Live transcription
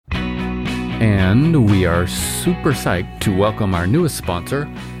And we are super psyched to welcome our newest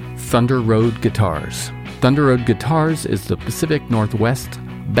sponsor, Thunder Road Guitars. Thunder Road Guitars is the Pacific Northwest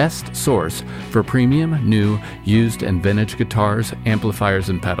best source for premium, new, used, and vintage guitars, amplifiers,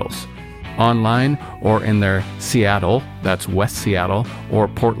 and pedals. Online or in their Seattle, that's West Seattle, or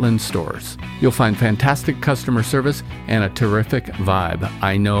Portland stores. You'll find fantastic customer service and a terrific vibe.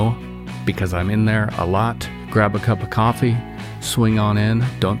 I know because I'm in there a lot. Grab a cup of coffee, swing on in,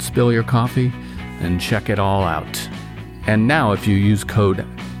 don't spill your coffee, and check it all out. And now if you use code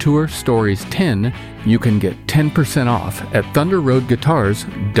TourStories10, you can get 10% off at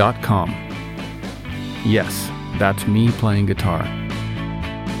thunderroadguitars.com. Yes, that's me playing guitar.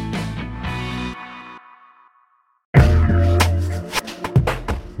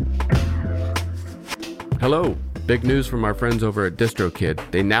 Hello, big news from our friends over at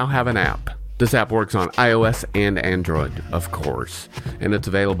DistroKid. They now have an app. This app works on iOS and Android, of course, and it's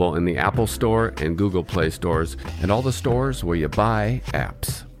available in the Apple Store and Google Play stores and all the stores where you buy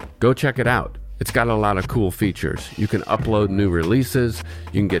apps. Go check it out. It's got a lot of cool features. You can upload new releases,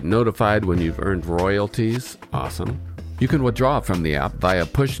 you can get notified when you've earned royalties, awesome. You can withdraw from the app via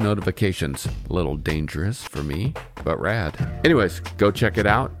push notifications, a little dangerous for me, but rad. Anyways, go check it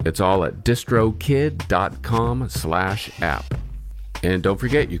out. It's all at distrokid.com/app. And don't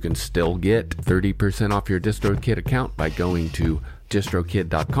forget, you can still get 30% off your DistroKid account by going to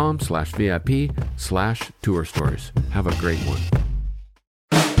distrokid.com/VIP/tourstories. Have a great one.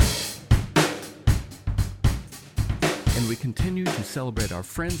 And we continue to celebrate our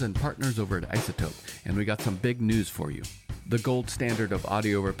friends and partners over at iZotope, and we got some big news for you. The gold standard of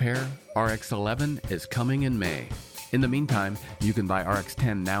audio repair, RX11, is coming in May. In the meantime, you can buy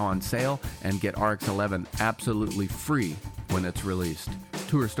RX10 now on sale and get RX11 absolutely free when it's released.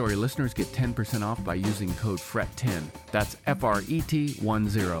 Tour Story listeners get 10% off by using code FRET10. That's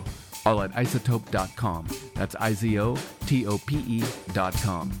FRET10. All at iZotope.com. That's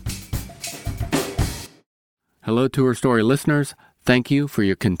IZOTOPE.com. Hello, Tour Story listeners. Thank you for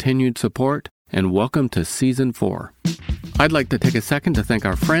your continued support and welcome to Season 4. I'd like to take a second to thank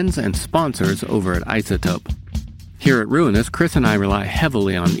our friends and sponsors over at iZotope. Here at Ruinous, Chris and I rely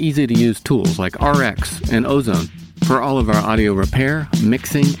heavily on easy-to-use tools like RX and Ozone for all of our audio repair,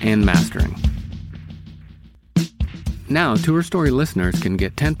 mixing, and mastering. Now, Tour Story listeners can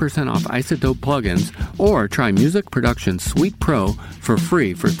get 10% off iZotope plugins or try Music Production Suite Pro for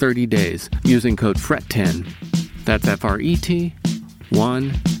free for 30 days using code FRET10. That's FRET10.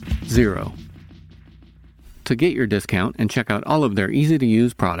 To get your discount and check out all of their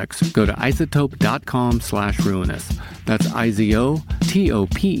easy-to-use products, go to iZotope.com/ruinous. That's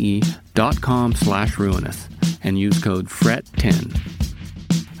IZOTOPE.com/ruinous and use code FRET10.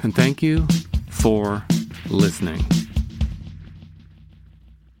 And thank you for listening.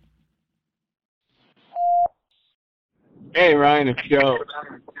 Hey, Ryan, it's Joe.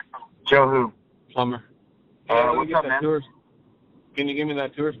 Joe who? Plumber. What's up, man? Can you give me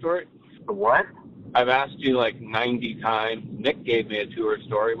that tour story? The what? I've asked you like 90 times. Nick gave me a tour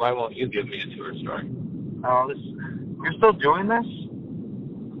story. Why won't you give me a tour story? Oh, you're still doing this?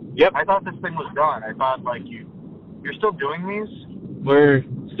 Yep. I thought this thing was done. I thought, like, you're still doing these? We're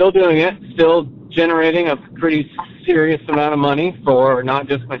still doing it, still generating a pretty serious amount of money for not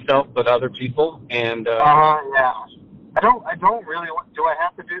just myself, but other people. And, yeah. I don't really want, do I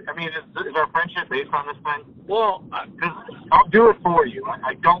have to do, I mean, is our friendship based on this thing? Well, I'll do it for you.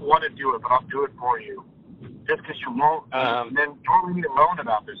 I don't want to do it, but I'll do it for you. Just because you won't, and then don't leave me alone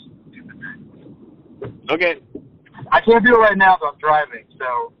about this stupid thing. Okay. I can't do it right now, but I'm driving,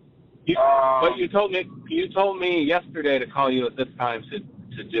 so. But you told me yesterday to call you at this time to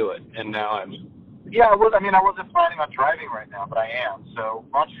do it, and now I'm. Yeah, I wasn't planning on driving right now, but I am. So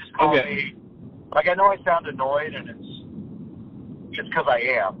why don't you just call me? Like, I know I sound annoyed, and it's just because I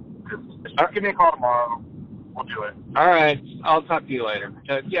am. Just give me a call tomorrow. We'll do it. All right. I'll talk to you later.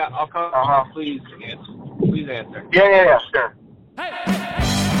 Yeah, I'll call. Please answer. Yeah, sure.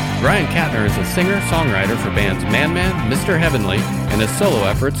 Ryan Kattner is a singer-songwriter for bands Man Man, Mr. Heavenly, and his solo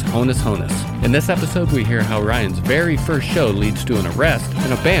efforts, Honus Honus. In this episode, we hear how Ryan's very first show leads to an arrest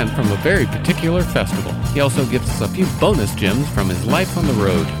and a band from a very particular festival. He also gives us a few bonus gems from his life on the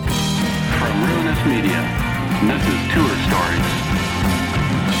road. From Ruinous Media, this is Tour Stories.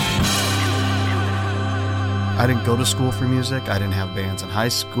 I didn't go to school for music. I didn't have bands in high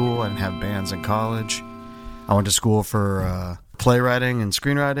school. I didn't have bands in college. I went to school for playwriting and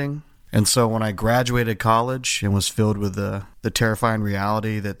screenwriting. And so when I graduated college and was filled with the terrifying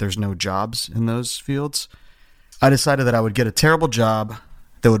reality that there's no jobs in those fields, I decided that I would get a terrible job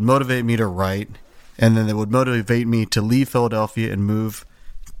that would motivate me to write, and then that would motivate me to leave Philadelphia and move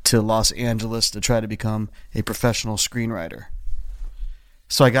to Los Angeles to try to become a professional screenwriter.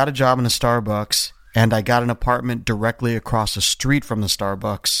 So I got a job in a Starbucks, and I got an apartment directly across the street from the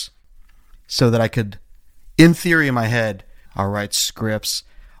Starbucks so that I could, in theory in my head, I'll write scripts,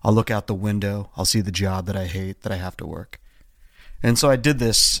 I'll look out the window, I'll see the job that I hate, that I have to work. And so I did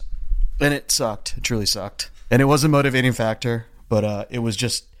this, and it sucked. It truly sucked. And it was a motivating factor, but it was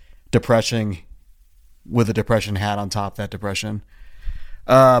just depression with a depression hat on top of that depression.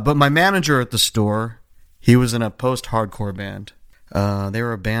 But my manager at the store, he was in a post-hardcore band. They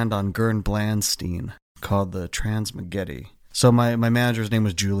were a band on Gurn Blandstein called the Transmageddon. So my manager's name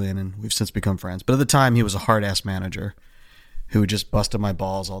was Julian, and we've since become friends. But at the time, he was a hard-ass manager who just busted my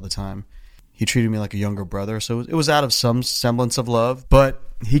balls all the time. He treated me like a younger brother, so it was out of some semblance of love. But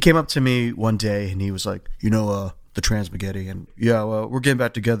he came up to me one day, and he was like, the Transmageddon, and well, we're getting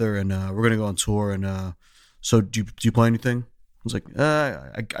back together, and we're going to go on tour, and so do you play anything? I was like,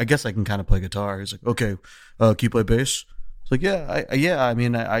 I guess I can kind of play guitar. He's like, okay, can you play bass? I was like, yeah. I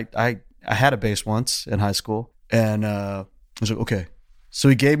mean, I had a bass once in high school, and I was like, okay. So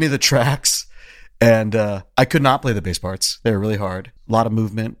he gave me the tracks, and I could not play the bass parts. They were really hard. A lot of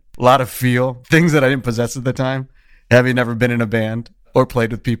movement, a lot of feel, things that I didn't possess at the time, having never been in a band or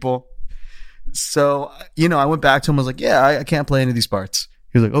played with people. So, I went back to him. I was like, I can't play any of these parts.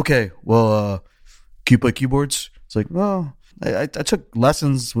 He was like, okay, well, can you play keyboards? It's like, well, I took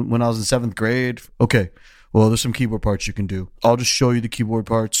lessons when I was in 7th grade. Okay, well, there's some keyboard parts you can do. I'll just show you the keyboard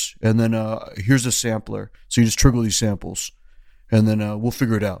parts, and then here's a sampler. So you just trigger these samples, and then we'll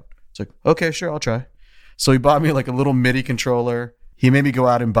figure it out. It's like, okay, sure, I'll try. So he bought me like a little MIDI controller. He made me go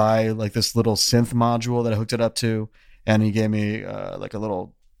out and buy like this little synth module that I hooked it up to, and he gave me like a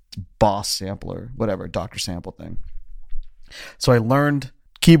little Boss sampler, whatever, Dr. Sample thing. So I learned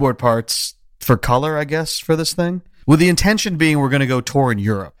keyboard parts for color, I guess, for this thing, with the intention being we're going to go tour in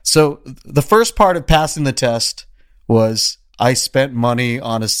Europe. So the first part of passing the test was I spent money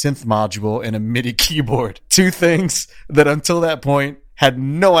on a synth module and a MIDI keyboard. Two things that until that point had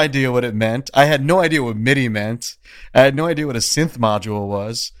no idea what it meant. I had no idea what MIDI meant. I had no idea what a synth module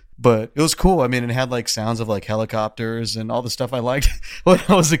was. But it was cool. I mean, it had like sounds of like helicopters and all the stuff I liked when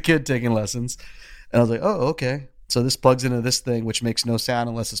I was a kid taking lessons. And I was like, oh, okay. So this plugs into this thing, which makes no sound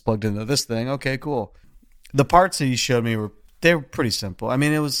unless it's plugged into this thing. Okay, cool. The parts that he showed me were pretty simple. I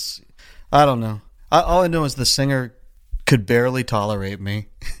mean, it was, I don't know. All I know is the singer could barely tolerate me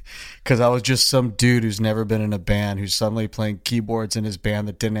because I was just some dude who's never been in a band who's suddenly playing keyboards in his band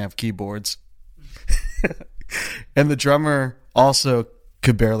that didn't have keyboards. And the drummer also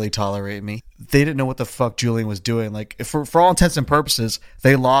could barely tolerate me. They didn't know what the fuck Julian was doing. Like, for all intents and purposes,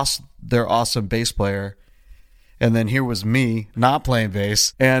 they lost their awesome bass player. And then here was me not playing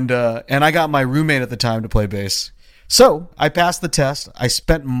bass. And I got my roommate at the time to play bass. So I passed the test. I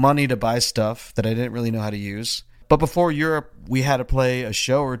spent money to buy stuff that I didn't really know how to use. But before Europe, we had to play a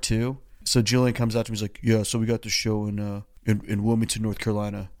show or two. So Julian comes out to me. He's like, yeah, so we got the show in Wilmington, North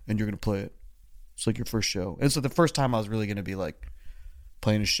Carolina, and you're going to play it. It's like your first show. And so the first time I was really going to be like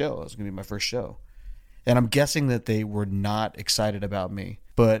playing a show. It was going to be my first show. And I'm guessing that they were not excited about me.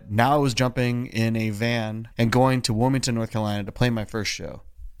 But now I was jumping in a van and going to Wilmington, North Carolina to play my first show.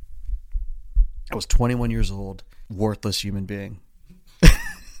 I was 21 years old, worthless human being.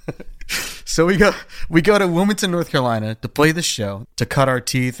 So we go to Wilmington, North Carolina to play the show, to cut our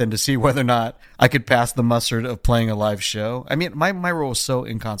teeth and to see whether or not I could pass the mustard of playing a live show. I mean, my role was so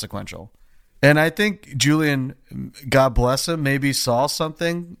inconsequential. And I think Julian, God bless him, maybe saw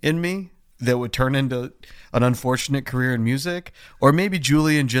something in me that would turn into an unfortunate career in music. Or maybe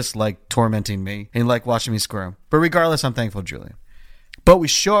Julian just liked tormenting me and liked watching me squirm. But regardless, I'm thankful, Julian. But we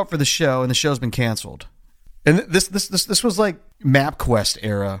show up for the show, and the show's been canceled. And this was like MapQuest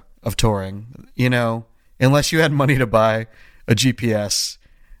era of touring, unless you had money to buy a GPS.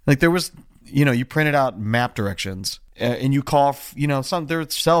 Like there was, you printed out map directions. And you call, there are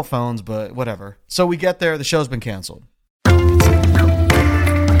cell phones, but whatever. So we get there, the show's been canceled.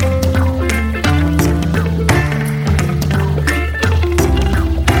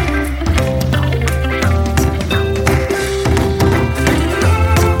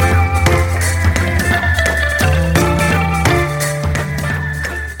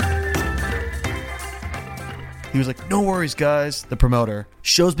 He was like, no worries, guys, the promoter.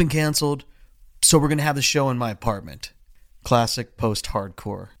 Show's been canceled. So we're going to have the show in my apartment. Classic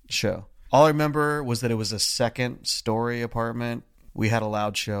post-hardcore show. All I remember was that it was a second-story apartment. We had a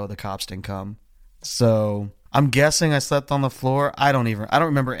loud show. The cops didn't come. So I'm guessing I slept on the floor. I don't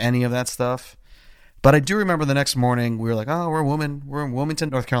remember any of that stuff. But I do remember the next morning we were like, oh, we're in Wilmington,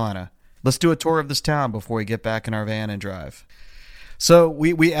 North Carolina. Let's do a tour of this town before we get back in our van and drive. So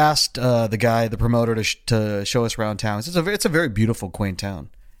we asked the promoter, to show us around town. It's a very beautiful, quaint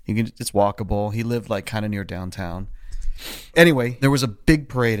town. It's walkable. He lived like kind of near downtown. Anyway, there was a big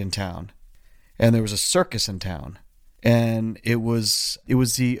parade in town, and there was a circus in town, and it was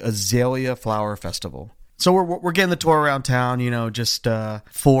the Azalea Flower Festival. So we're getting the tour around town, just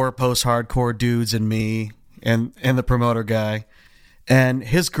 4 post-hardcore dudes and me and the promoter guy. And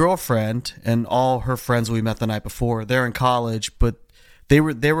his girlfriend and all her friends we met the night before, they're in college, but they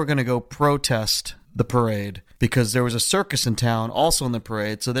were going to go protest the parade because there was a circus in town also in the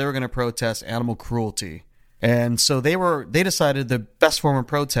parade, so they were going to protest animal cruelty. And so they decided the best form of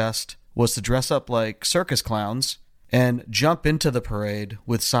protest was to dress up like circus clowns and jump into the parade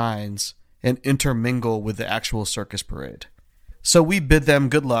with signs and intermingle with the actual circus parade. So we bid them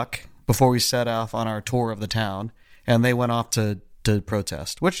good luck before we set off on our tour of the town, and they went off to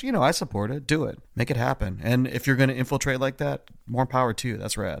protest, which, I support it. Do it. Make it happen. And if you're going to infiltrate like that, more power to you.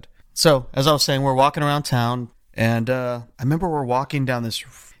 That's rad. So, as I was saying, we're walking around town, and I remember we're walking down this,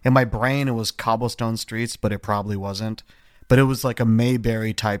 in my brain it was cobblestone streets, but it probably wasn't. But it was like a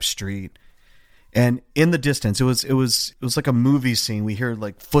Mayberry type street. And in the distance, it was like a movie scene. We hear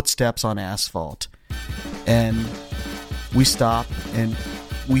like footsteps on asphalt. And we stop, and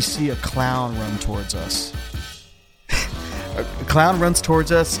we see a clown run towards us. A clown runs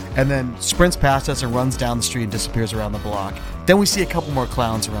towards us and then sprints past us and runs down the street and disappears around the block. Then we see a couple more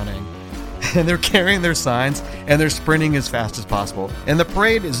clowns running. And they're carrying their signs and they're sprinting as fast as possible. And the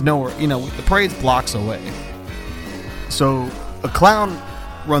parade is nowhere, the parade's blocks away. So a clown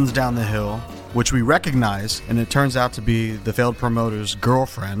runs down the hill, which we recognize, and it turns out to be the failed promoter's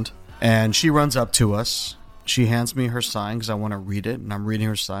girlfriend. And she runs up to us. She hands me her sign because I want to read it. And I'm reading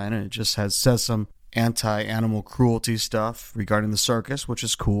her sign, and it just says some anti-animal cruelty stuff regarding the circus, which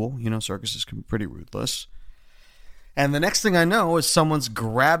is cool. Circuses can be pretty ruthless. And the next thing I know is someone's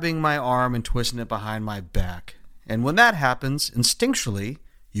grabbing my arm and twisting it behind my back. And when that happens, instinctually,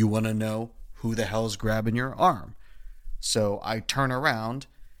 you want to know who the hell's grabbing your arm. So I turn around,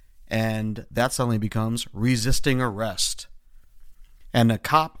 and that suddenly becomes resisting arrest. And a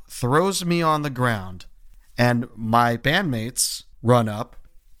cop throws me on the ground, and my bandmates run up.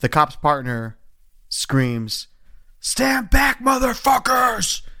 The cop's partner screams, "Stand back,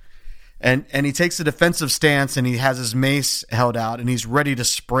 motherfuckers!" And he takes a defensive stance, and he has his mace held out, and he's ready to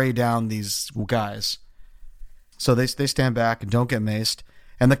spray down these guys. So they stand back and don't get maced.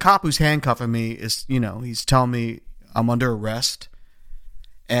 And the cop who's handcuffing me is, he's telling me I'm under arrest.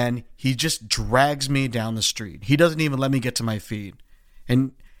 And he just drags me down the street. He doesn't even let me get to my feet.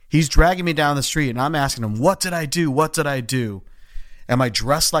 And he's dragging me down the street, and I'm asking him, what did I do? What did I do? Am I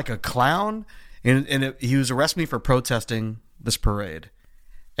dressed like a clown? And he was arresting me for protesting this parade.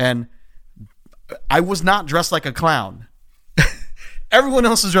 And I was not dressed like a clown. Everyone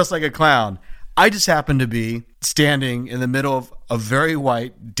else is dressed like a clown. I just happened to be standing in the middle of a very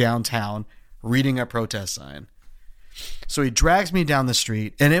white downtown reading a protest sign. So he drags me down the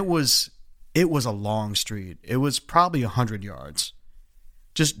street, and it was a long street. It was probably 100 yards.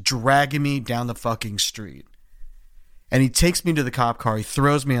 Just dragging me down the fucking street. And he takes me to the cop car. He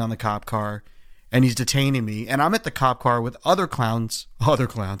throws me on the cop car. And he's detaining me. And I'm at the cop car with other clowns.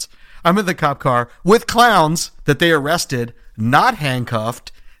 I'm at the cop car with clowns that they arrested, not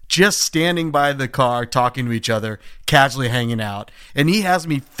handcuffed, just standing by the car, talking to each other, casually hanging out. And he has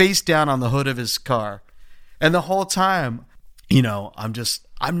me face down on the hood of his car. And the whole time,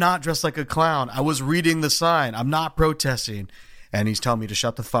 I'm not dressed like a clown. I was reading the sign. I'm not protesting. And he's telling me to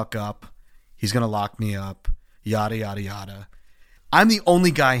shut the fuck up. He's going to lock me up. Yada, yada, yada. I'm the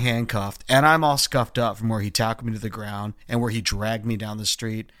only guy handcuffed, and I'm all scuffed up from where he tackled me to the ground and where he dragged me down the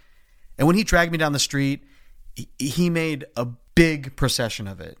street. And when he dragged me down the street, he made a big procession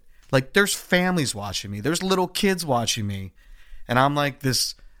of it. Like, there's families watching me. There's little kids watching me. And I'm like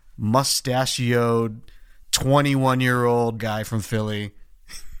this mustachioed 21-year-old guy from Philly,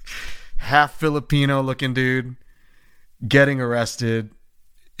 half Filipino-looking dude, getting arrested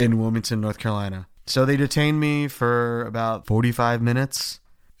in Wilmington, North Carolina. So they detained me for about 45 minutes,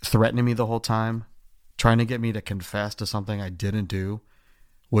 threatening me the whole time, trying to get me to confess to something I didn't do,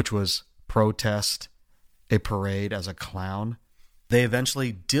 which was protest a parade as a clown. They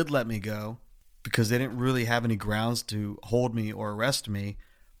eventually did let me go because they didn't really have any grounds to hold me or arrest me,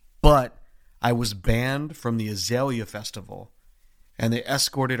 but I was banned from the Azalea Festival, and they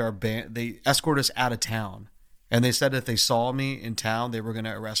escorted us out of town. And they said if they saw me in town, they were going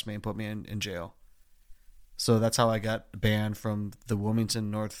to arrest me and put me in jail. So that's how I got banned from the Wilmington,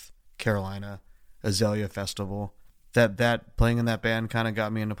 North Carolina Azalea Festival. That playing in that band kind of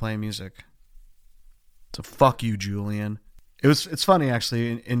got me into playing music. So fuck you, Julian. It's funny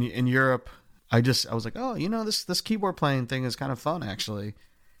actually. In Europe, I was like, oh, this keyboard playing thing is kind of fun actually,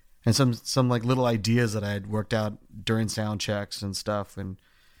 and some like little ideas that I had worked out during sound checks and stuff, and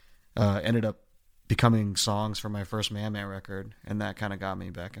ended up becoming songs for my first Man Man record, and that kind of got me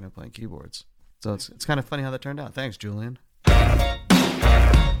back into playing keyboards. So it's kind of funny how that turned out. Thanks, Julian.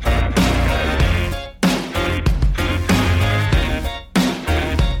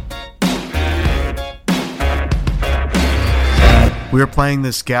 We were playing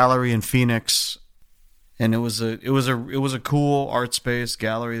this gallery in Phoenix, and it was a cool art space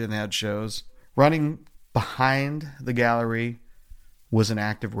gallery that had shows. Running behind the gallery was an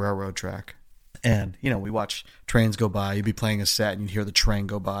active railroad track. And, we watch trains go by. You'd be playing a set, and you'd hear the train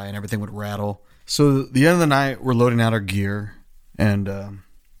go by, and everything would rattle. So the end of the night, we're loading out our gear, and I'm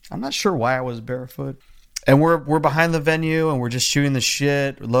not sure why I was barefoot. And we're behind the venue, and we're just shooting the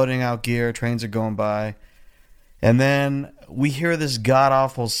shit, we're loading out gear, trains are going by. And then we hear this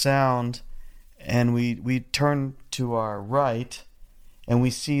god-awful sound, and we turn to our right, and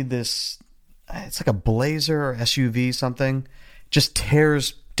we see this, it's like a Blazer or SUV something, just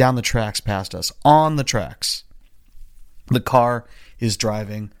tears down the tracks past us, on the tracks. The car is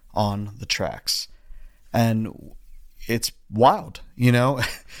driving on the tracks. And it's wild,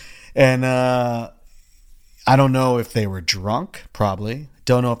 And I don't know if they were drunk, probably.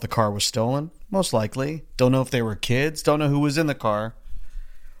 Don't know if the car was stolen. Most likely. Don't know if they were kids. Don't know who was in the car.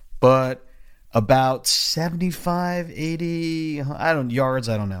 But about 75, 80, yards,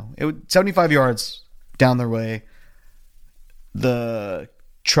 I don't know. 75 yards down their way, the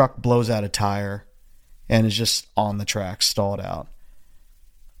truck blows out a tire and is just on the track, stalled out.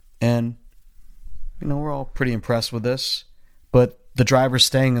 And, we're all pretty impressed with this. But the driver's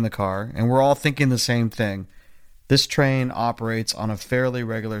staying in the car, and we're all thinking the same thing. This train operates on a fairly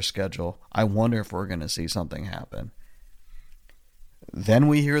regular schedule. I wonder if we're going to see something happen. Then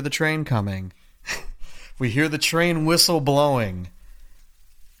we hear the train coming. We hear the train whistle blowing.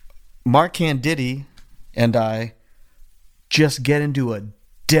 Mark Canditti and I just get into a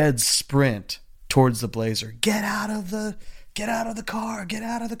dead sprint towards the Blazer. Get out of the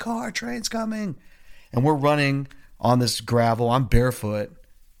car, train's coming. And we're running on this gravel. I'm barefoot.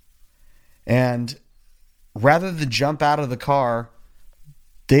 And rather than jump out of the car,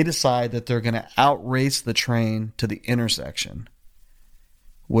 they decide that they're going to outrace the train to the intersection,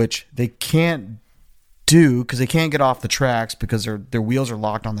 which they can't do because they can't get off the tracks because their wheels are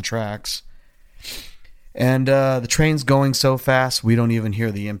locked on the tracks. And the train's going so fast, we don't even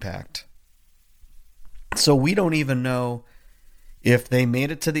hear the impact. So we don't even know if they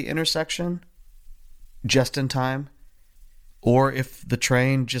made it to the intersection just in time or if the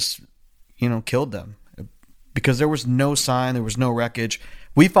train just, killed them. Because there was no sign, there was no wreckage.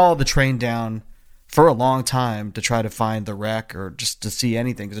 We followed the train down for a long time to try to find the wreck or just to see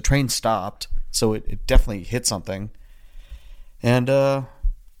anything. Because the train stopped, so it definitely hit something. And,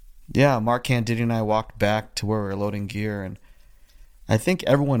 Mark Canditti and I walked back to where we were loading gear. And I think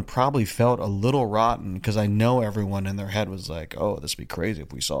everyone probably felt a little rotten because I know everyone in their head was like, oh, this would be crazy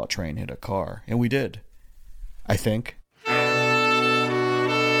if we saw a train hit a car. And we did, I think.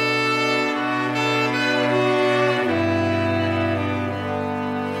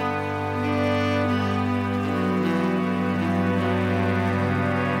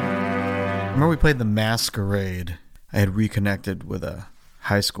 I remember we played the Masquerade. I had reconnected with a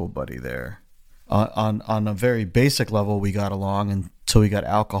high school buddy there. On a very basic level, we got along until we got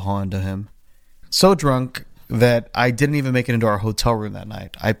alcohol into him. So drunk that I didn't even make it into our hotel room that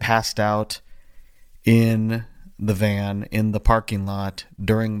night. I passed out in the van in the parking lot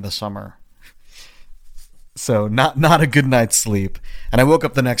during the summer. So not a good night's sleep. And I woke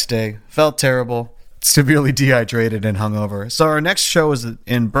up the next day, felt terrible, severely dehydrated and hungover. So our next show is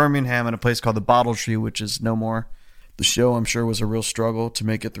in Birmingham at a place called the Bottle Tree, which is no more. The show, I'm sure, was a real struggle to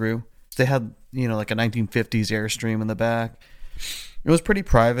make it through. They had, like a 1950s Airstream in the back. It was pretty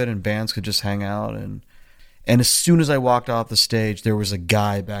private and bands could just hang out. And as soon as I walked off the stage, there was a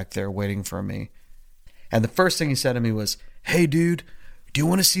guy back there waiting for me. And the first thing he said to me was, "Hey, dude, do you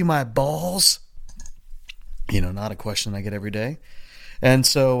want to see my balls?" Not a question I get every day. And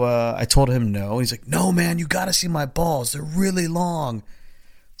so I told him no. He's like, "No, man, you got to see my balls. They're really long."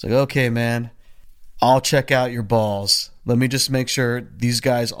 It's like, "Okay, man, I'll check out your balls. Let me just make sure these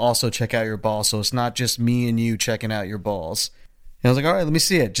guys also check out your balls so it's not just me and you checking out your balls." And I was like, "All right, let me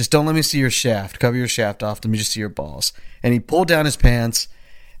see it. Just don't let me see your shaft. Cover your shaft off. Let me just see your balls." And he pulled down his pants,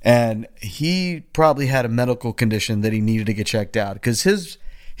 and he probably had a medical condition that he needed to get checked out because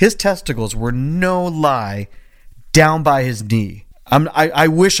his testicles were, no lie, down by his knee. I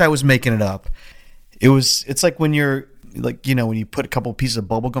wish I was making it up. It's like when you're like, you know, when you put a couple pieces of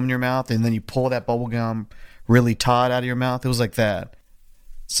bubble gum in your mouth and then you pull that bubble gum really taut out of your mouth. It was like that.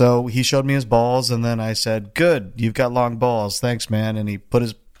 So he showed me his balls, and then I said, good, you've got long balls. Thanks, man. And he put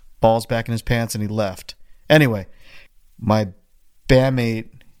his balls back in his pants and he left. Anyway, my bandmate,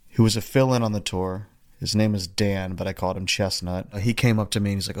 who was a fill-in on the tour, his name is Dan, but I called him Chestnut. He came up to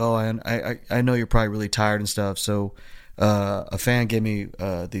me and he's like, oh, I know you're probably really tired and stuff. So a fan gave me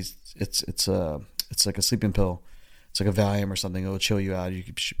these, it's like a sleeping pill. It's like a Valium or something. It'll chill you out. You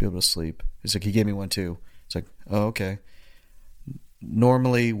should be able to sleep. He's like, he gave me one too. It's like, oh, okay.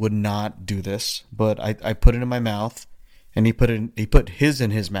 Normally would not do this, but I put it in my mouth, and he put his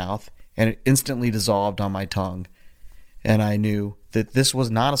in his mouth, and it instantly dissolved on my tongue. And I knew that this was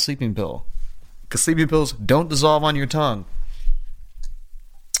not a sleeping pill, because sleeping pills don't dissolve on your tongue.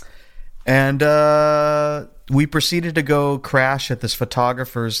 And we proceeded to go crash at this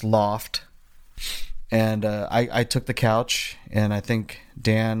photographer's loft. And I took the couch, and I think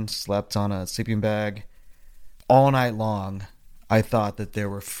Dan slept on a sleeping bag all night long. I thought that there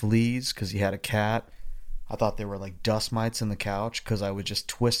were fleas because he had a cat. I thought there were like dust mites in the couch because I was just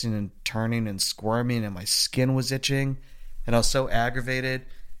twisting and turning and squirming, and my skin was itching, and I was so aggravated.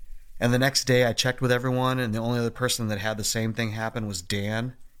 And the next day I checked with everyone, and the only other person that had the same thing happen was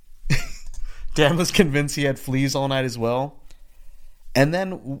Dan. Dan was convinced he had fleas all night as well. And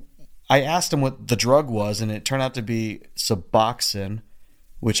then I asked him what the drug was, and it turned out to be Suboxone,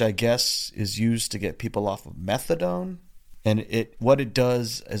 which I guess is used to get people off of methadone. And what it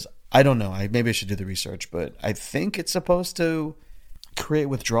does is, I don't know, maybe I should do the research, but I think it's supposed to create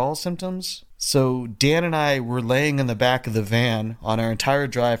withdrawal symptoms. So Dan and I were laying in the back of the van on our entire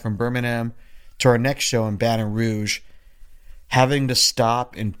drive from Birmingham to our next show in Baton Rouge, having to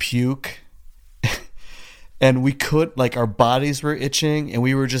stop and puke. And we could, like, our bodies were itching, and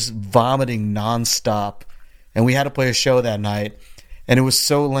we were just vomiting nonstop. And we had to play a show that night. And it was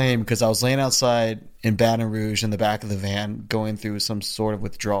so lame because I was laying outside in Baton Rouge in the back of the van going through some sort of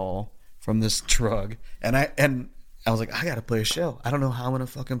withdrawal from this drug. And I was like, I got to play a show. I don't know how I'm going to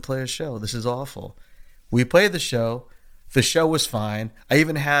fucking play a show. This is awful. We played the show. The show was fine. I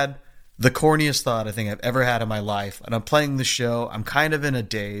even had the corniest thought I think I've ever had in my life. And I'm playing the show. I'm kind of in a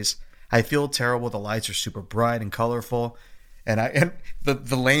daze. I feel terrible. The lights are super bright and colorful. And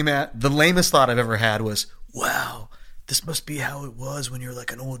the lamest thought I've ever had was, wow, this must be how it was when you're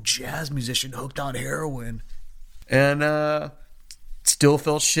like an old jazz musician hooked on heroin. And still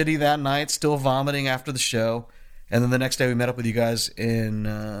felt shitty that night, still vomiting after the show. And then the next day we met up with you guys in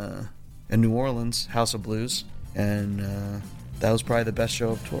New Orleans, House of Blues. And that was probably the best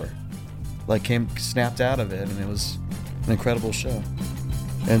show of tour. Like, snapped out of it, and it was an incredible show.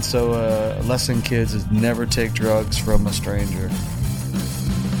 And so a lesson, kids, is never take drugs from a stranger.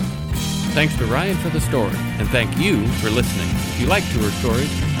 Thanks to Ryan for the story, and thank you for listening. If you like Tour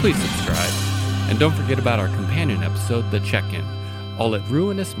Stories, please subscribe. And don't forget about our companion episode, The Check-In, all at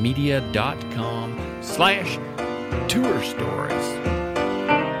ruinousmedia.com/Tour Stories.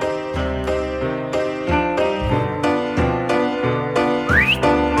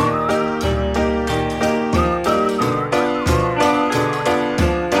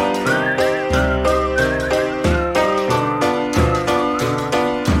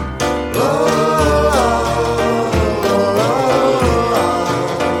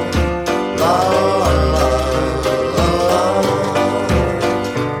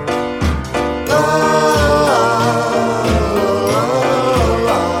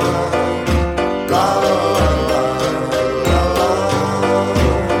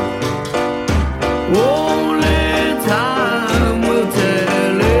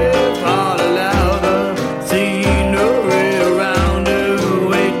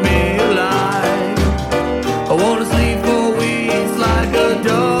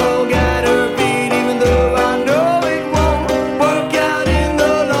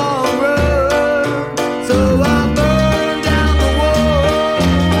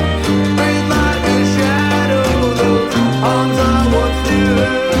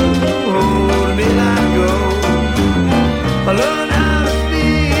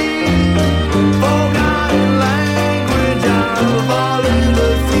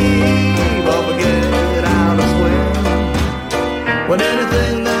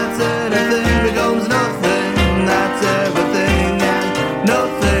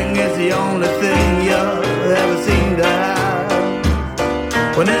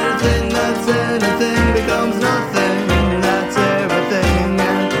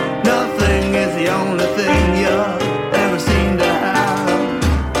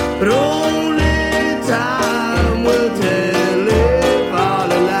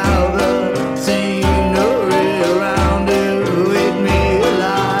 Around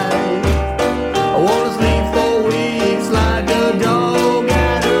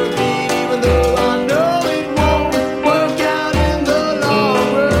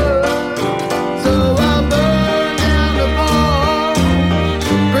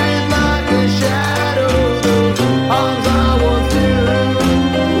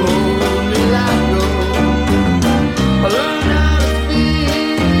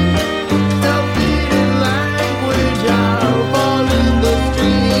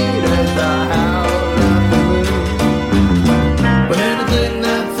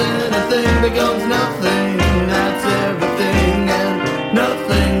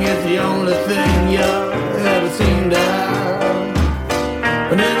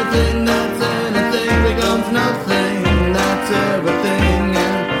anything that's anything becomes nothing, that's everything,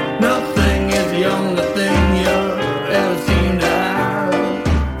 and nothing is the only thing you'll ever seem to have.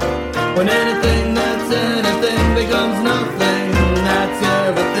 When anything that's anything becomes nothing, that's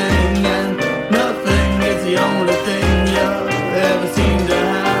everything, and nothing is the only thing you'll ever seem to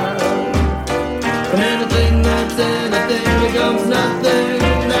have. When anything that's anything becomes nothing,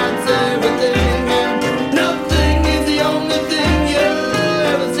 that's everything, and nothing is the only thing you'll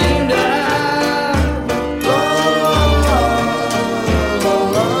ever seem to have. Oh, oh,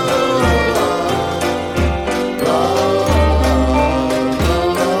 oh, oh,